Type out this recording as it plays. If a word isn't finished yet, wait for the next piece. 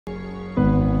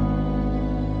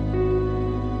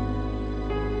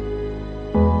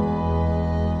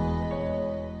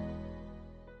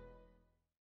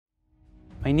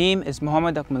My name is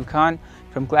Muhammad Akmal Khan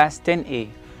from class 10A.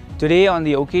 Today, on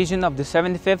the occasion of the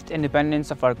 75th independence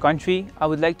of our country, I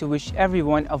would like to wish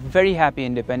everyone a very happy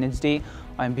Independence Day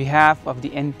on behalf of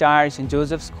the entire St.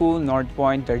 Joseph School, North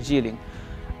Point Darjeeling.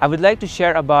 I would like to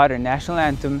share about our national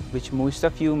anthem, which most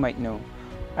of you might know.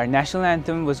 Our national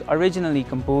anthem was originally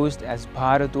composed as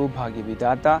Bharato Bhagya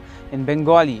Vidata in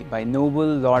Bengali by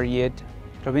Nobel laureate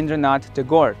Rabindranath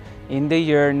Tagore in the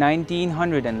year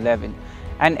 1911.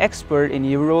 An expert in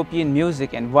European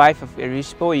music and wife of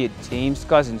Irish poet James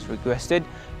Cousins requested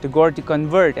Tagore to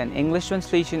convert an English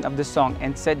translation of the song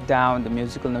and set down the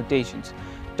musical notations.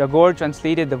 Tagore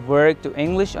translated the work to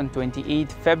English on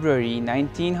 28 February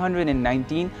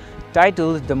 1919,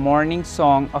 titled The Morning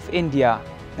Song of India,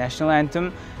 National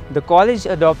Anthem. The college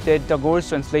adopted Tagore's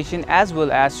translation as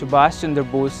well as Subhash Chandra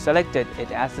Bose selected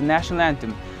it as the national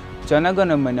anthem. Jana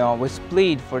Gana Mana was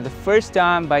played for the first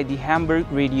time by the Hamburg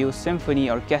Radio Symphony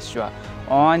Orchestra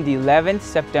on the 11th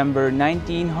September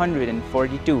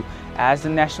 1942 as the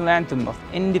national anthem of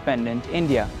independent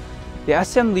India. The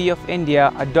Assembly of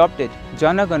India adopted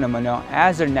Jana Gana Mana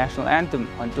as their national anthem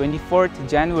on 24th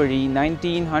January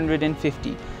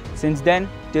 1950. Since then,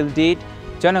 till date,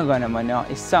 Jana Gana Mana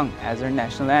is sung as our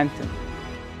national anthem.